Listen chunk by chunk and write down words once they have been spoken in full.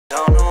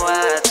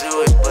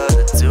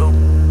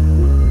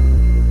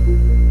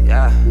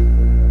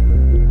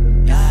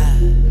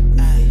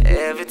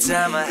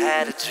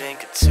had a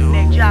drink or two.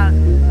 NICK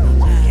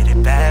JONAS. Get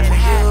it bad for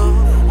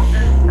you.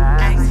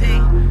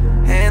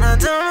 And I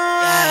don't know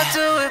why I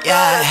do it,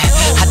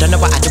 I don't know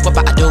what I do, but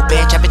I do,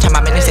 bitch. Every time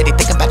I'm in the city,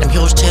 thinking about them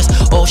huge tits.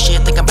 Oh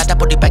shit, thinking about that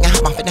booty banging.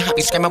 I'm finna have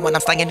you screaming when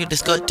I'm slanging you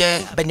this good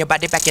dick. Bend your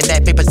body back in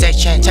that big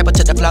position. Table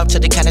to the floor, to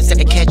the counters in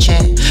the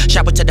kitchen.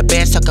 Shower to the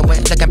bed, soaking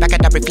wet. Looking back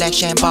at that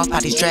reflection, both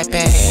bodies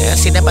dripping.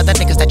 See them other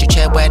niggas that you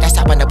chill with. That's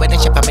how when the wedding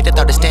shit for me to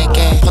throw the stink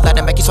in. Pull out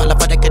and make you swallow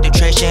for the good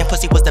nutrition.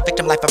 Pussy was the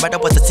victim, life for murder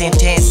was a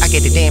sentence. I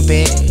get it in,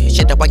 bitch.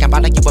 Shit, the way I'm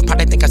ballin', you would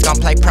probably think I was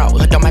gon' play pro.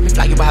 Don't make me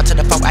fly you out to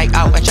the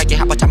 480 and show you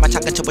how I turn my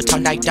tongue into a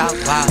tornado.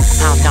 Wow.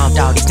 I don't know,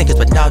 dog. These niggas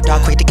with no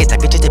dog. Quick to get that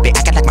bitches to be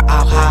acting like my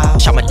old hoe.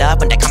 Show me love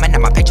when they comment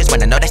on my pictures.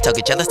 When I know they still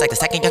get jealous like the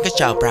second youngest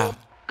Joe, bro.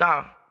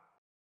 Gone.